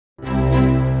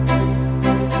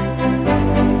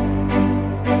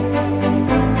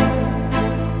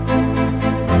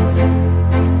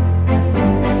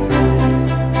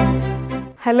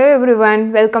Hello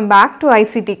everyone, welcome back to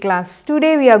ICT class.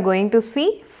 Today we are going to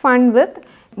see fun with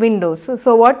Windows.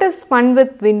 So what is fun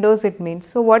with Windows it means?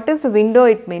 So what is a window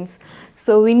it means?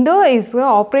 So window is the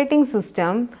operating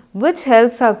system which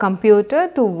helps our computer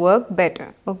to work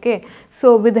better. Okay.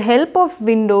 So with the help of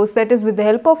Windows, that is with the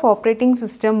help of operating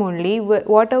system only,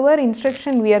 whatever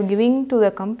instruction we are giving to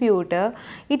the computer,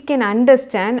 it can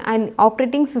understand, and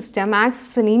operating system acts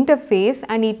as an interface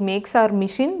and it makes our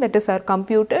machine, that is our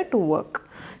computer, to work.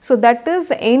 So that is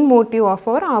the end motive of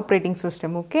our operating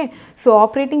system. Okay. So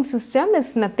operating system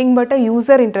is nothing but a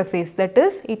user interface, that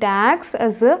is it acts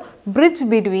as a bridge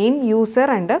between user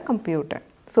and a computer.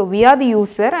 So we are the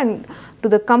user, and to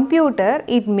the computer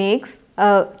it makes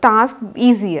a task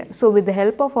easier. So with the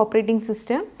help of operating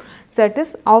system, that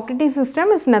is operating system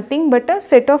is nothing but a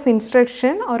set of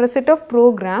instruction or a set of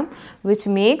program which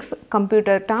makes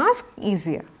computer task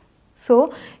easier.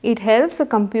 So it helps a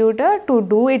computer to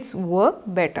do its work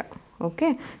better.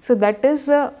 Okay. So that is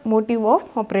the motive of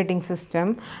operating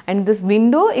system, and this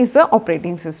window is the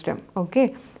operating system.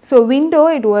 Okay. So window,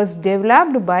 it was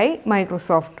developed by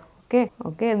Microsoft.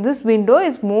 Okay. This window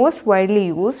is most widely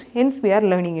used, hence we are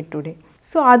learning it today.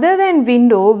 So other than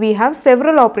window, we have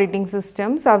several operating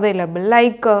systems available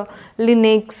like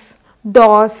Linux,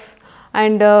 DOS,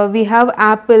 and we have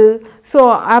Apple.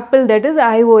 So Apple, that is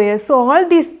iOS. So all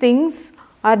these things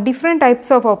are different types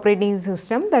of operating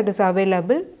system that is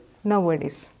available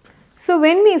nowadays. So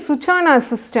when we switch on our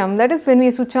system, that is when we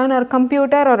switch on our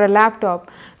computer or a laptop,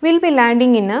 we will be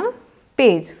landing in a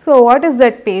page. So what is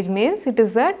that page means? It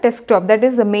is the desktop, that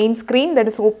is the main screen, that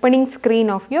is opening screen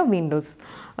of your Windows.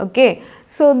 Okay.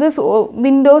 So this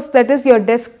Windows, that is your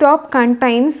desktop,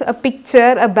 contains a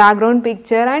picture, a background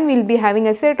picture, and we will be having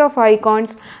a set of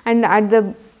icons, and at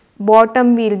the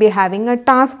bottom we will be having a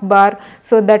taskbar.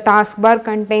 So the taskbar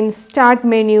contains start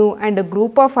menu and a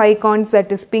group of icons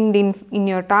that is pinged in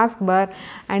your taskbar,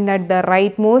 and at the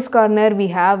rightmost corner we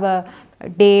have a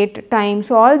date, time.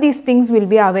 So all these things will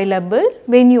be available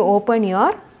when you open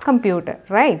your computer,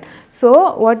 right?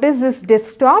 So what is this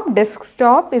desktop?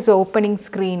 Desktop is the opening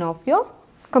screen of your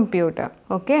computer.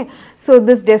 Okay. So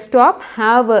this desktop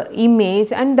have a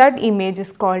image, and that image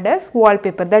is called as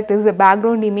wallpaper. That is the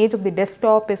background image of the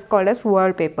desktop is called as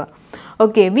wallpaper.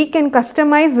 Okay. We can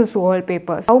customize this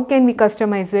wallpaper. How can we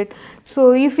customize it?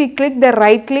 So if we click the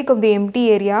right click of the empty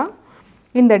area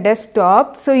in the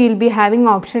desktop, so you will be having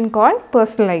option called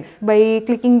personalize. By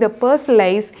clicking the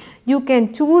personalize, you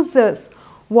can choose this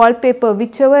wallpaper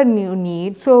whichever you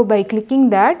need. So by clicking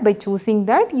that, by choosing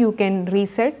that, you can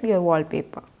reset your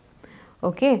wallpaper.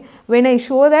 Okay. When I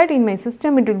show that in my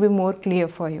system, it will be more clear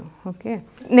for you. Okay.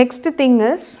 Next thing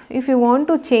is, if you want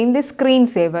to change the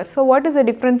screensaver. So what is the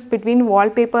difference between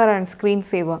wallpaper and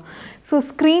screensaver? So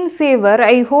screensaver,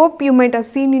 I hope you might have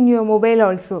seen in your mobile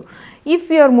also.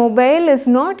 If your mobile is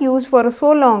not used for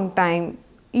so long time,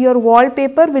 your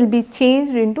wallpaper will be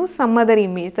changed into some other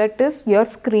image, that is your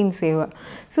screensaver.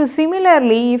 So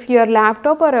similarly, if your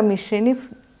laptop or a machine, if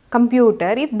computer,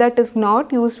 if that is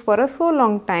not used for a so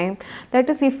long time, that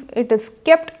is if it is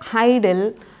kept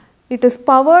idle, it is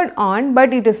powered on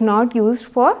but it is not used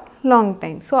for long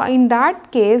time. So in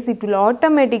that case, it will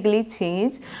automatically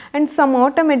change, and some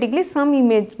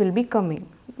image will be coming,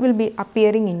 will be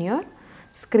appearing in your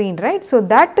screen, right? So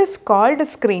that is called a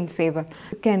screensaver.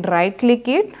 You can right click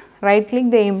it, right click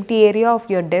the empty area of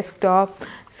your desktop.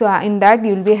 So in that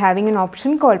you will be having an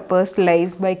option called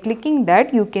personalize. By clicking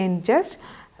that, you can just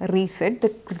reset the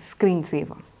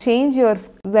screensaver. Change your,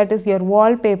 that is your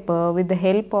wallpaper, with the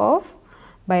help of,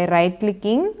 by right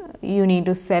clicking, you need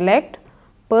to select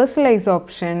personalize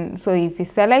option. So if you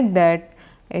select that,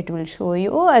 it will show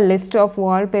you a list of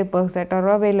wallpapers that are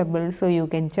available. So you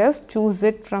can just choose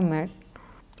it from it.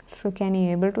 So can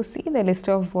you able to see the list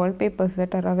of wallpapers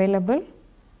that are available?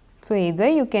 So either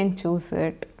you can choose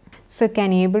it. So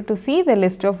can you able to see the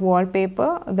list of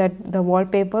wallpaper, that the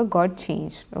wallpaper got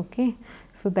changed? Okay.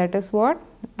 So that is what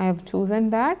I have chosen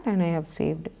that, and I have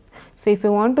saved it. So if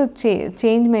you want to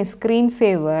change my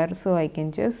screensaver, so I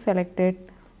can just select it.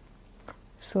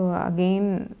 So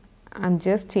again, I am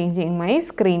just changing my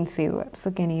screensaver.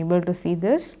 So can you able to see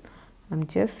this? I am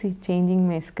just changing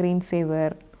my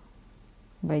screensaver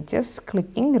by just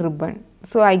clicking ribbon.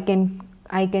 So I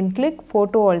can click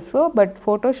photo also, but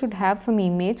photo should have some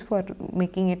image for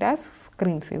making it as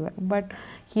screensaver. But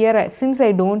here, since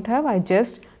I don't have, I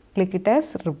just click it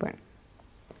as ribbon.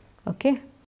 Okay.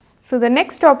 So the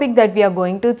next topic that we are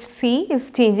going to see is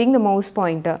changing the mouse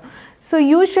pointer. So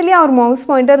usually our mouse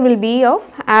pointer will be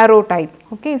of arrow type.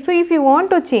 Okay. So if you want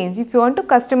to change, if you want to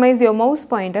customize your mouse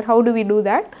pointer, how do we do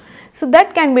that? So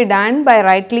that can be done by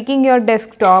right clicking your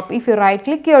desktop. If you right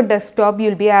click your desktop, you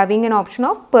will be having an option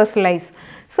of personalize.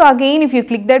 So again, if you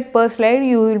click that personalize,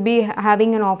 you will be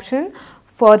having an option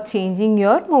for changing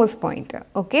your mouse pointer.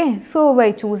 Okay, so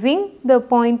by choosing the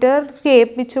pointer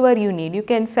shape whichever you need, you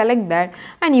can select that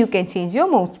and you can change your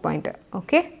mouse pointer.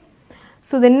 Okay.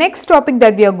 So the next topic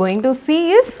that we are going to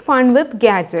see is fun with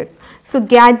gadget. So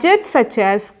gadgets such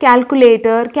as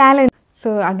calculator, calendar.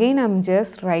 So again I am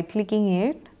just right clicking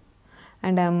it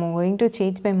and I am going to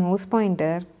change my mouse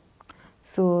pointer.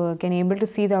 So can you able to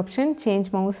see the option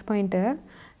change mouse pointer,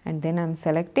 and then I am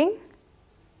selecting.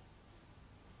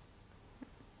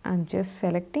 I am just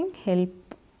selecting help.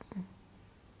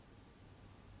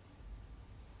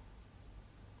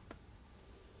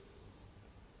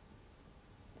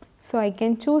 So I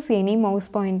can choose any mouse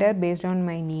pointer based on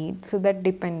my need. So that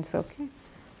depends. Okay.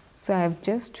 So I have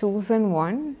just chosen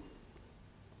one.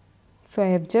 So I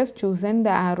have just chosen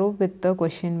the arrow with the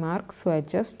question mark. So I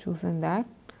just chosen that.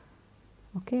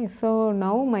 Okay. So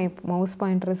now my mouse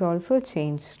pointer is also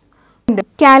changed.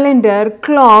 Calendar,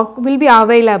 clock will be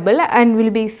available and will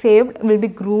be saved, will be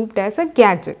grouped as a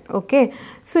gadget. Okay.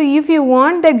 So if you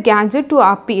want that gadget to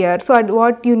appear, so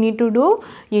what you need to do,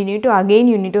 you need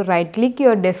to right click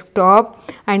your desktop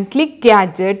and click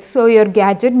gadgets. So your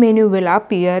gadget menu will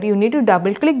appear. You need to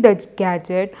double click the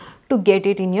gadget to get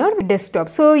it in your desktop.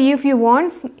 So if you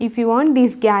want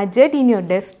this gadget in your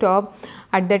desktop,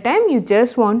 at the time you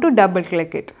just want to double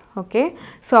click it. Okay.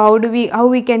 So how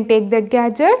we can take that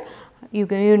gadget? You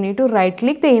need to right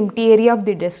click the empty area of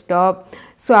the desktop.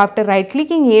 So after right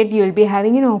clicking it, you will be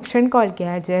having an option called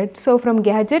gadget. So from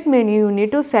gadget menu, you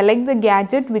need to select the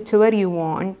gadget whichever you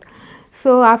want.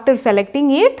 So after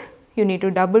selecting it, you need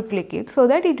to double click it so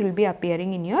that it will be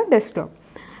appearing in your desktop.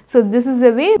 So this is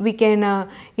the way we can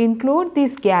include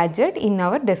this gadget in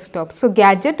our desktop. So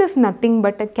gadget is nothing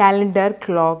but a calendar,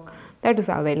 clock that is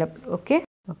available. Okay.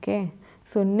 Okay.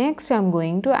 So next I am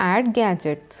going to add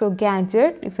gadget. So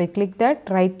gadget, if I click that,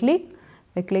 right click,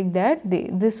 I click that,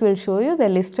 this will show you the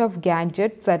list of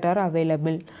gadgets that are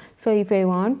available. So if I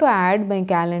want to add my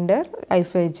calendar,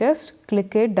 if I just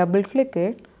click it, double click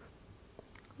it,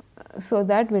 so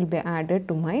that will be added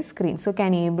to my screen. So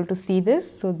can you able to see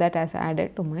this? So that has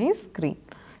added to my screen.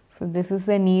 So this is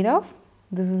the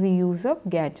use of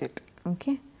gadget.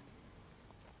 Okay.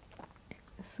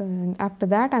 So after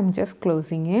that I am just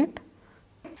closing it.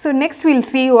 So next we will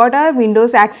see what are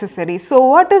Windows accessories. So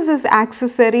what is this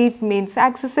accessory? It means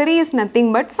accessory is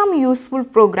nothing but some useful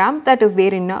program that is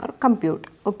there in our computer.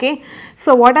 Okay.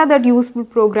 So what are that useful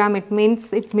program? It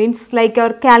means like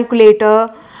our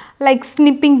calculator, like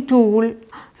snipping tool.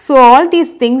 So all these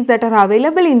things that are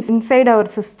available inside our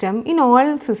system, in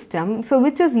all systems, so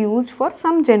which is used for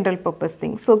some general purpose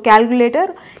things. So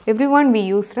calculator, everyone we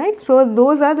use, right? So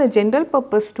those are the general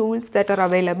purpose tools that are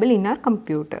available in our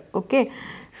computer. Okay.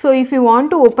 So if you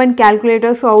want to open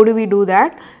calculator, so how do we do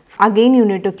that? Again you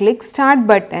need to click start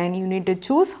button, you need to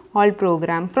choose all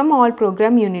program. From all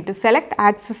program you need to select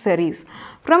accessories.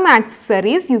 From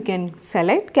accessories you can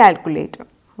select calculator.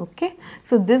 Okay.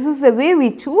 So this is the way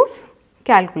we choose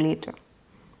calculator.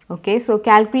 Okay. So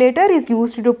calculator is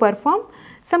used to perform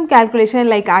some calculation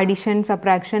like addition,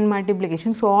 subtraction,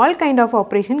 multiplication. So all kind of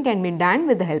operation can be done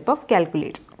with the help of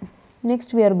calculator.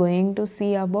 Next we are going to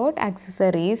see about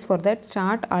accessories. For that,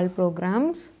 start all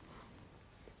programs,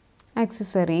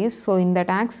 accessories. So in that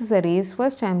accessories,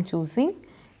 first I am choosing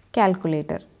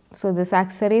calculator. So this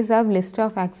accessories have list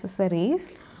of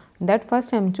accessories, that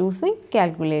first I am choosing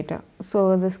calculator.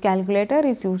 So this calculator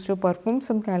is used to perform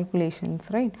some calculations,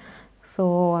 right?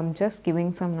 So I am just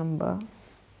giving some number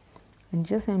and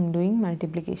just I am doing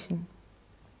multiplication.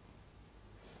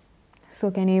 So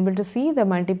can you able to see the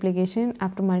multiplication?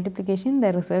 After multiplication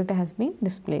the result has been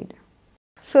displayed.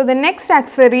 So the next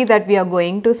accessory that we are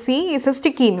going to see is a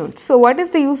sticky notes. So what is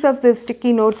the use of this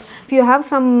sticky notes? If you have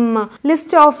some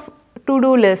list of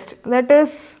to-do list, that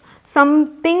is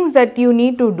some things that you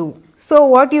need to do. So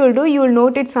what you will do, you will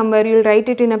note it somewhere, you will write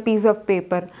it in a piece of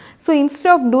paper. So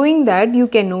instead of doing that, you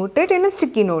can note it in a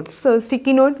sticky notes. So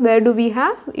sticky note, where do we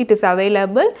have? It is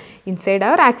available inside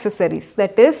our accessories,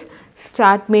 that is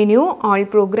start menu, all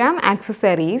program,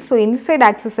 accessories. So inside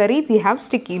accessory we have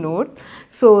sticky note.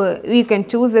 So you can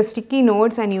choose the sticky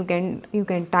notes and you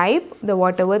can type the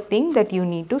whatever thing that you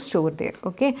need to store there.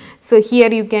 Okay. So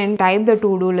here you can type the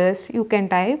to-do list, you can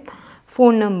type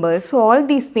phone numbers. So all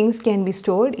these things can be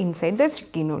stored inside the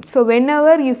sticky note. So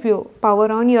whenever if you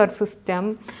power on your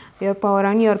system, you power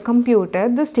on your computer,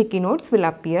 the sticky notes will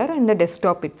appear in the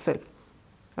desktop itself.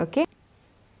 Okay.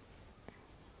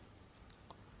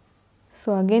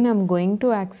 So again I am going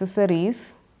to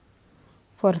accessories.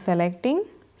 for selecting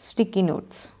sticky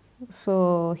notes.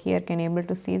 So here can you able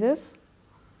to see this.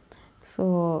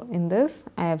 So in this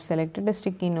I have selected the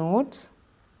sticky notes.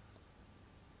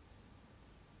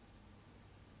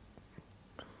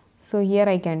 So here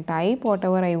I can type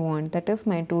whatever I want, that is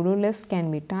my to-do list can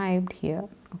be typed here.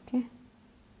 Okay.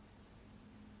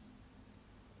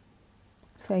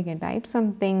 So I can type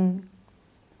something.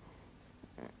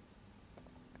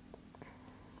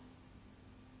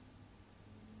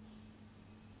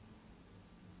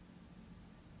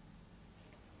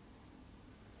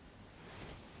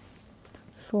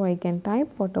 So I can type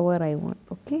whatever I want.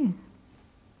 Okay.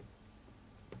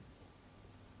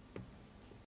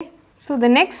 So the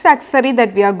next accessory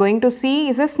that we are going to see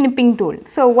is a snipping tool.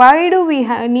 So why do we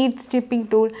need snipping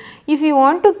tool? If you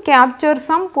want to capture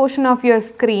some portion of your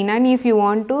screen and if you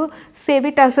want to save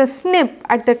it as a snip,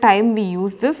 at the time we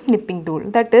use this snipping tool.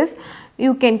 That is,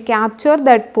 you can capture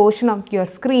that portion of your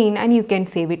screen and you can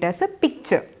save it as a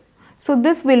picture. So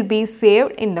this will be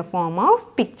saved in the form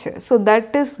of picture. So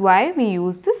that is why we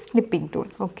use this snipping tool.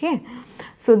 Okay.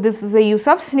 So this is a use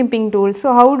of snipping tool.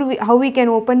 So how we can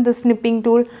open the snipping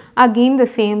tool? Again the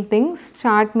same thing,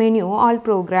 start menu, all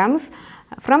programs,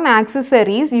 from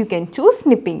accessories you can choose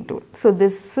snipping tool. So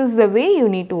this is the way you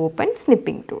need to open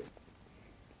snipping tool.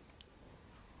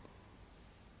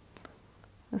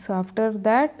 So after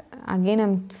that again I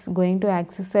am going to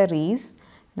accessories.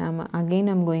 Now again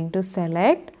I am going to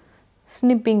select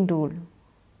snipping tool.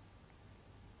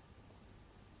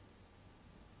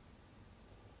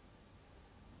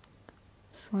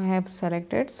 So I have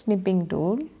selected snipping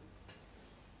tool.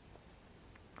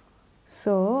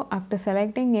 So after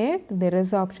selecting it, there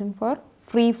is option for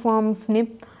freeform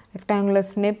snip, rectangular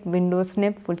snip, window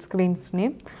snip, full screen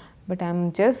snip, but I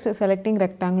am just selecting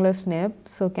rectangular snip.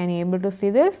 So can you able to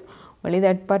see this? Only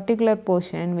that particular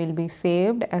portion will be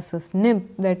saved as a snip,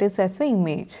 that is as a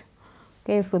image.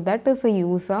 Okay, so that is the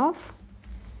use of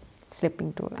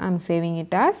snipping tool. I am saving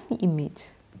it as image.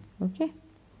 Okay.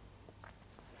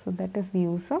 So that is the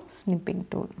use of snipping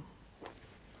tool.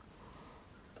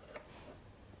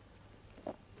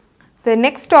 The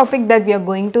next topic that we are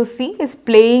going to see is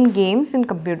playing games in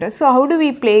computer. So how do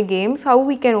we play games? How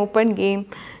we can open game?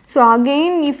 So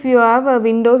again, if you have a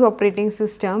Windows operating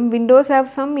system, Windows have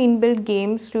some inbuilt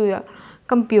games to your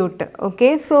computer.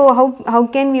 Okay, so how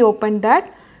can we open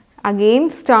that? Again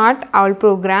start all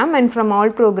program, and from all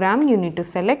program you need to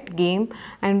select game,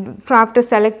 and after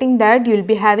selecting that you will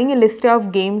be having a list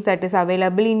of games that is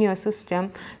available in your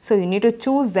system. So you need to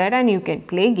choose that and you can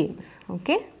play games.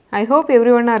 Okay, I hope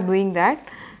everyone are doing that,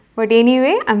 but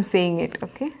anyway I am saying it.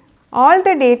 Okay, all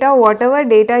the data, whatever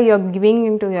data you are giving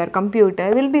into your computer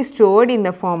will be stored in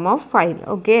the form of file.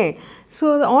 Okay,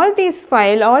 so all these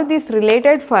file, all these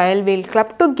related file will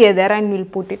club together and we will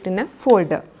put it in a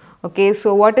folder. Okay,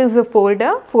 so what is the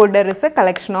folder? Folder is a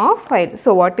collection of files.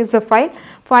 So what is the file?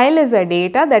 File is a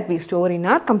data that we store in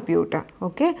our computer.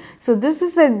 Okay, so this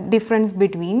is a difference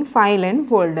between file and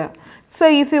folder. So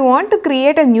if you want to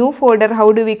create a new folder,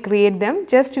 how do we create them?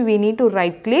 Just we need to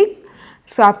right click.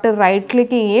 So after right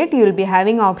clicking it, you will be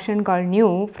having option called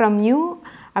new. From new,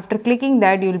 after clicking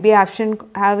that, you will be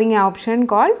having an option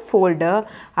called folder.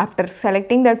 After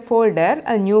selecting that folder,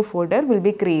 a new folder will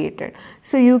be created.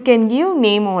 So you can give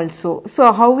name also.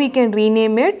 So how we can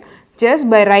rename it? Just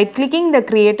by right clicking the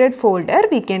created folder,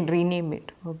 we can rename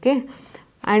it. Okay,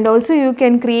 and also you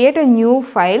can create a new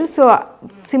file. So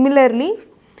similarly,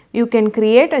 you can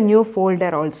create a new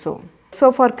folder also.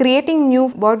 So for creating new,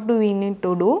 what do we need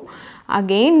to do?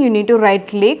 Again you need to right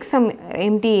click some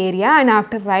empty area, and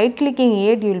after right clicking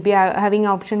it you will be having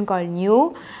an option called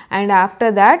new, and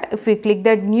after that if you click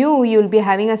that new you will be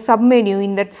having a sub menu.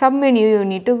 In that sub menu you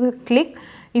need to click,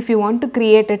 if you want to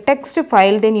create a text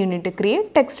file then you need to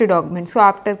create text document. So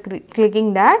after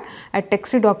clicking that, a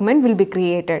text document will be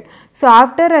created. So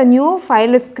after a new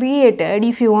file is created,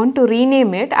 if you want to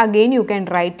rename it, again you can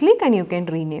right click and you can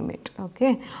rename it.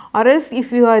 Okay, or else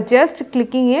if you are just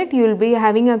clicking it, you will be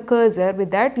having a cursor,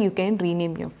 with that you can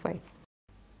rename your file.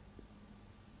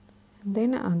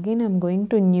 Then again I am going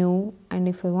to new, and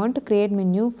if I want to create my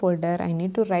new folder, I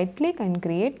need to right click and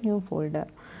create new folder.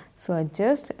 So I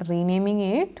just renaming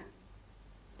it,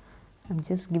 I am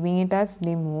just giving it as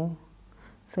demo.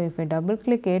 So if I double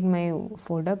click it, my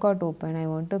folder got open. I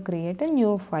want to create a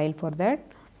new file. For that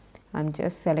I am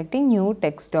just selecting new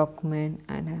text document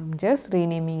and I am just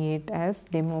renaming it as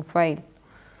demo file.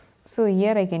 So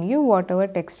here I can give whatever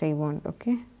text I want.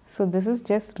 Okay, so this is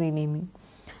just renaming.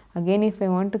 Again if I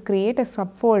want to create a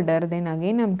subfolder, then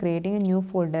again I am creating a new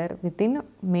folder within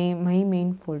my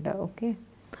main folder. Okay,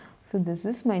 So this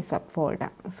is my subfolder.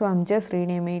 So I'm just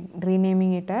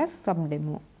renaming it as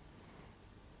subdemo.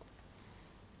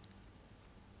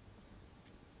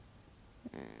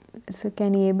 So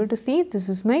can you able to see, this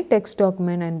is my text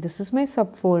document and this is my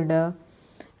subfolder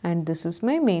and this is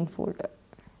my main folder.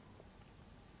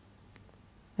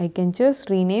 I can just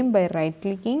rename by right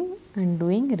clicking and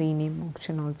doing rename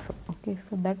option also. Okay,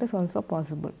 so that is also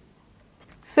possible.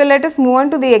 So let us move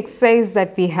on to the exercise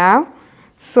that we have.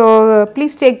 So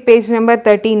please take page number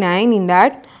 39. In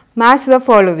that, match the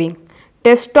following.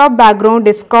 Desktop background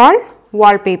is called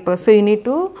wallpaper. So you need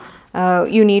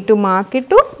to mark it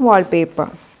to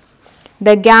wallpaper.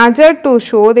 The gadget to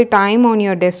show the time on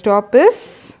your desktop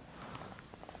is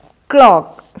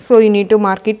clock. So you need to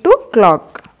mark it to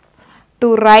clock.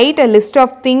 To write a list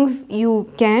of things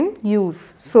you can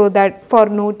use. So that for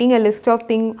noting a list of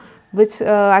things, which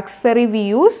accessory we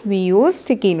use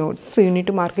sticky notes. So you need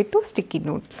to mark it to sticky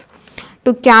notes.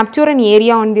 To capture an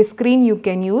area on the screen you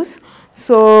can use.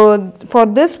 So for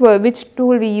this, which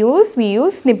tool we use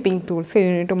snipping tool. So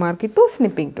you need to mark it to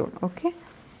snipping tool. Okay.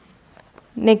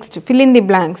 Next, fill in the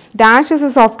blanks. Dash is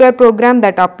a software program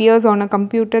that appears on a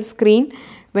computer screen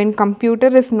when computer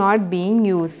is not being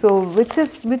used. So which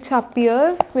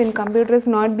appears when computer is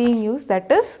not being used, that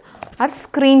is our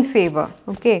screensaver.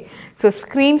 Okay. So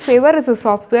screensaver is a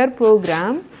software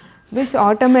program which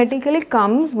automatically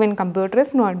comes when computer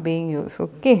is not being used.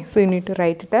 Okay. So you need to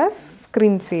write it as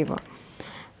screensaver.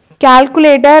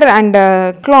 Calculator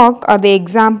and clock are the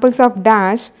examples of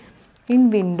dash in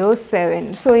Windows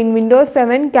 7. So in Windows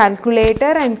 7, calculator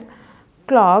and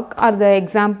clock are the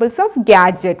examples of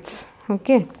gadgets.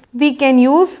 Okay. We can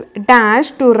use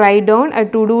dash to write down a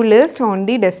to-do list on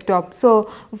the desktop. So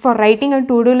for writing a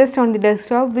to-do list on the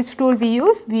desktop, which tool we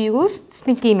use? We use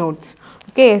sticky notes.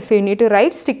 Okay. So you need to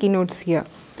write sticky notes here.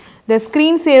 The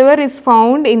screensaver is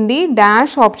found in the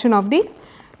dash option of the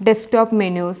desktop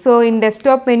menu. So in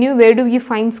desktop menu, where do we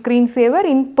find screensaver?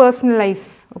 In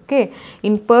personalize. Okay.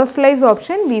 In personalize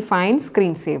option, we find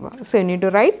screensaver. So you need to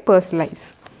write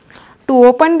personalize. To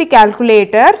open the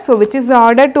calculator, so which is the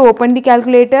order to open the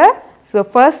calculator? So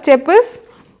first step is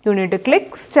you need to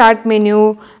click start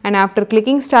menu, and after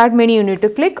clicking start menu you need to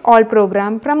click all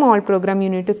program. From all program you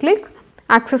need to click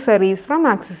accessories. From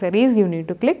accessories you need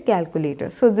to click calculator.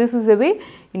 So this is the way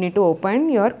you need to open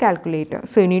your calculator.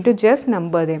 So you need to just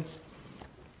number them.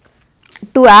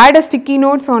 To add a sticky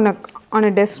notes on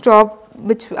a desktop,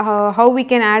 which how we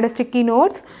can add a sticky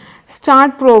notes?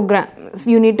 Start program,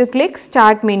 you need to click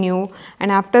start menu, and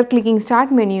after clicking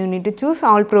start menu you need to choose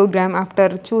all program. After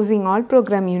choosing all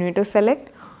program you need to select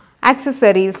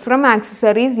accessories. From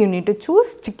accessories you need to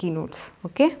choose sticky notes.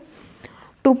 Okay.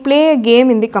 To play a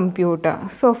game in the computer,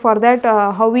 so for that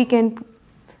how we can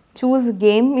choose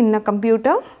game in a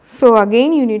computer? So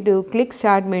again you need to click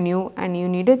start menu and you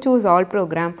need to choose all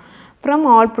program. From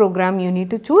all program you need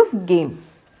to choose game.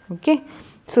 Okay.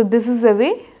 So this is the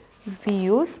way we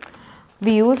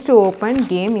use to open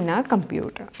game in our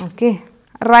computer. Okay.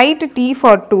 Write T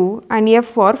for true and F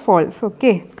for false.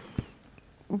 Okay.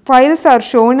 Files are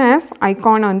shown as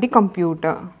icon on the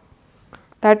computer.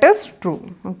 That is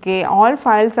true. Okay. All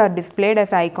files are displayed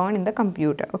as icon in the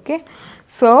computer. Okay.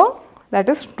 So that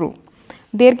is true.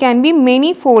 There can be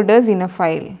many folders in a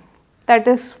file. That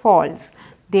is false.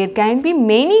 There can be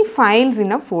many files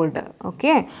in a folder.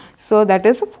 Okay. So that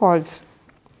is false.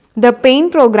 The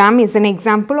paint program is an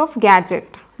example of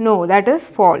gadget. No, that is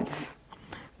false.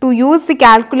 To use the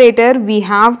calculator, we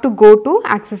have to go to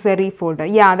accessory folder.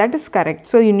 Yeah, that is correct.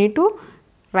 So you need to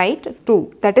write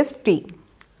 2, that is T.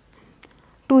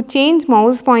 To change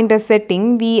mouse pointer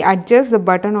setting, we adjust the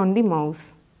button on the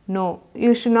mouse. No,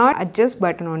 you should not adjust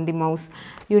button on the mouse.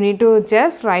 You need to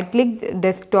just right click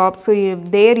desktop. So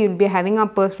there you will be having a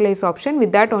personalize option.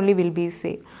 With that only we will be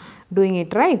doing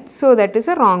it, right. So that is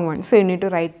a wrong one. So you need to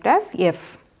write it as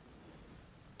F.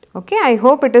 Okay, I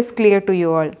hope it is clear to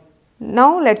you all.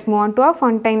 Now let's move on to a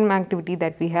fun time activity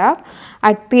that we have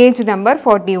at page number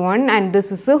 41, and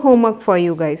this is a homework for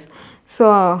you guys.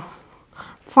 So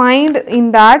find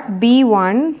in that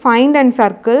B1, find and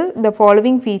circle the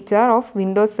following feature of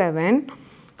Windows 7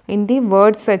 in the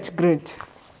word search grid.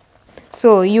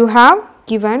 So you have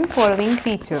given following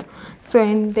feature. So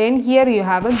and then here you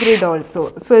have a grid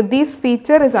also. So this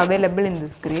feature is available in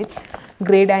this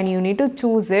grid and you need to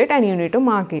choose it and you need to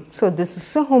mark it. So this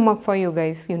is a homework for you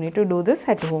guys. You need to do this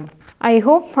at home. I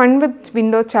hope fun with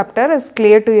Windows chapter is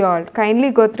clear to you all.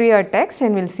 Kindly go through your text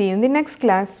and we'll see you in the next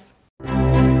class.